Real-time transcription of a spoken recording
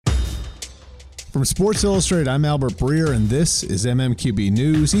From Sports Illustrated, I'm Albert Breer, and this is MMQB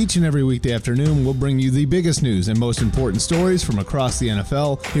News. Each and every weekday afternoon, we'll bring you the biggest news and most important stories from across the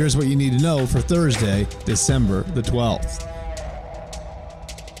NFL. Here's what you need to know for Thursday, December the 12th.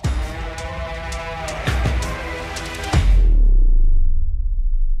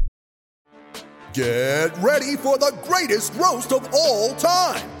 Get ready for the greatest roast of all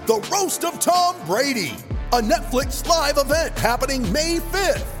time, the Roast of Tom Brady, a Netflix live event happening May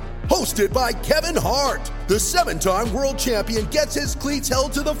 5th. Hosted by Kevin Hart, the 7-time world champion gets his cleats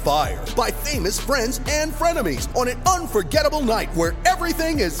held to the fire by famous friends and frenemies on an unforgettable night where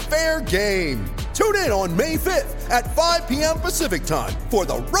everything is fair game. Tune in on May 5th at 5 p.m. Pacific time for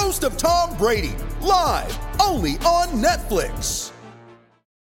the Roast of Tom Brady, live only on Netflix.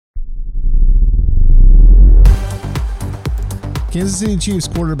 Kansas City Chiefs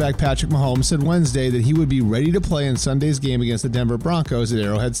quarterback Patrick Mahomes said Wednesday that he would be ready to play in Sunday's game against the Denver Broncos at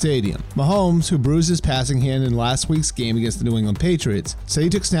Arrowhead Stadium. Mahomes, who bruised his passing hand in last week's game against the New England Patriots, said he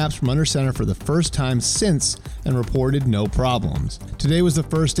took snaps from under center for the first time since and reported no problems. Today was the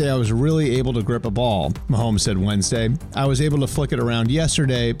first day I was really able to grip a ball, Mahomes said Wednesday. I was able to flick it around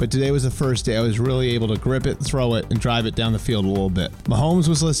yesterday, but today was the first day I was really able to grip it, throw it, and drive it down the field a little bit. Mahomes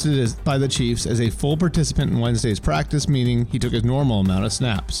was listed by the Chiefs as a full participant in Wednesday's practice, meaning he took his normal amount of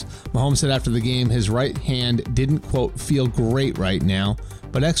snaps. Mahomes said after the game his right hand didn't, quote, feel great right now,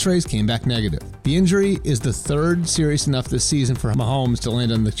 but x-rays came back negative. The injury is the third serious enough this season for Mahomes to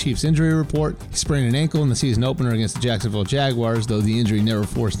land on the Chiefs' injury report. He sprained an ankle in the season opener against the Jacksonville Jaguars, though the injury never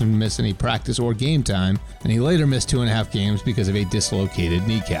forced him to miss any practice or game time, and he later missed 2.5 games because of a dislocated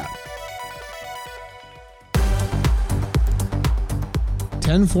kneecap.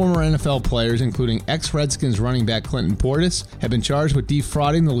 10 former NFL players, including ex-Redskins running back Clinton Portis, have been charged with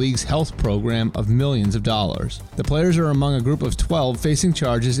defrauding the league's health program of millions of dollars. The players are among a group of 12 facing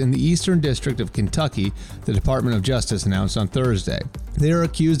charges in the Eastern District of Kentucky, the Department of Justice announced on Thursday. They are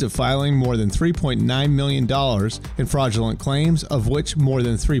accused of filing more than $3.9 million in fraudulent claims, of which more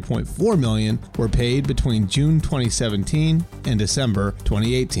than $3.4 million were paid between June 2017 and December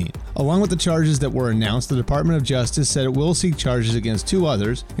 2018. Along with the charges that were announced, the Department of Justice said it will seek charges against 2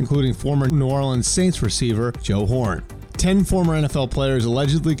 others, including former New Orleans Saints receiver Joe Horn. 10 former NFL players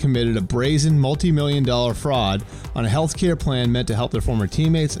allegedly committed a brazen multi-million-dollar fraud on a health care plan meant to help their former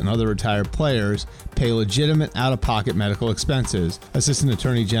teammates and other retired players pay legitimate out-of-pocket medical expenses, Assistant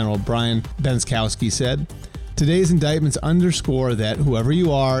Attorney General Brian Benskowski said. Today's indictments underscore that whoever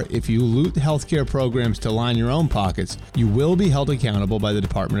you are, if you loot healthcare programs to line your own pockets, you will be held accountable by the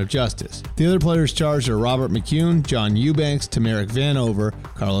Department of Justice. The other players charged are Robert McCune, John Eubanks, Tamarick Vanover,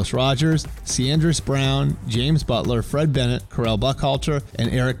 Carlos Rogers, Ciandris Brown, James Butler, Fred Bennett, Carell Buckhalter, and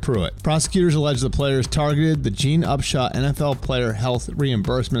Eric Pruitt. Prosecutors allege the players targeted the Gene Upshaw NFL Player Health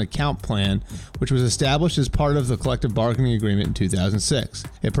Reimbursement Account Plan, which was established as part of the collective bargaining agreement in 2006.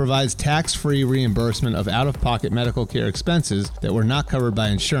 It provides tax-free reimbursement of out-of-pocket medical care expenses that were not covered by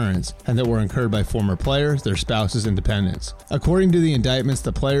insurance and that were incurred by former players, their spouses, and dependents. According to the indictments,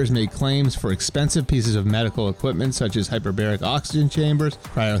 the players made claims for expensive pieces of medical equipment such as hyperbaric oxygen chambers,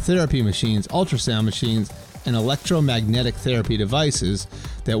 cryotherapy machines, ultrasound machines, and electromagnetic therapy devices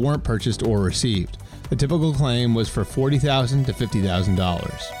that weren't purchased or received. The typical claim was for $40,000 to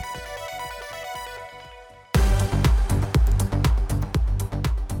 $50,000.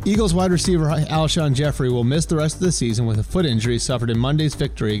 Eagles wide receiver Alshon Jeffrey will miss the rest of the season with a foot injury suffered in Monday's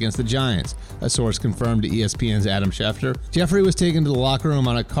victory against the Giants, a source confirmed to ESPN's Adam Schefter. Jeffrey was taken to the locker room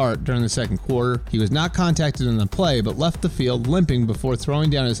on a cart during the second quarter. He was not contacted in the play, but left the field limping before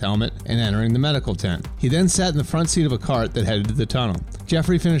throwing down his helmet and entering the medical tent. He then sat in the front seat of a cart that headed to the tunnel.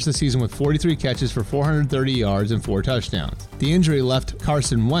 Jeffrey finished the season with 43 catches for 430 yards and 4 touchdowns. The injury left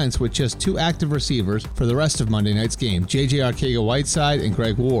Carson Wentz with just 2 active receivers for the rest of Monday night's game, J.J. Arcega-Whiteside and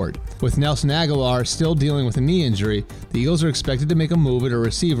Greg Ward. With Nelson Aguilar still dealing with a knee injury, the Eagles are expected to make a move at a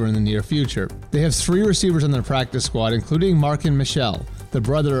receiver in the near future. They have 3 receivers on their practice squad, including Marken Michel, the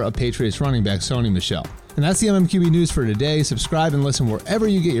brother of Patriots running back Sony Michel. And that's the MMQB News for today. Subscribe and listen wherever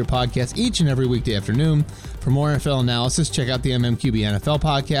you get your podcasts each and every weekday afternoon. For more NFL analysis, check out the MMQB NFL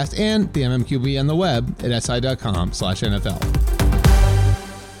podcast and the MMQB on the web at si.com/NFL.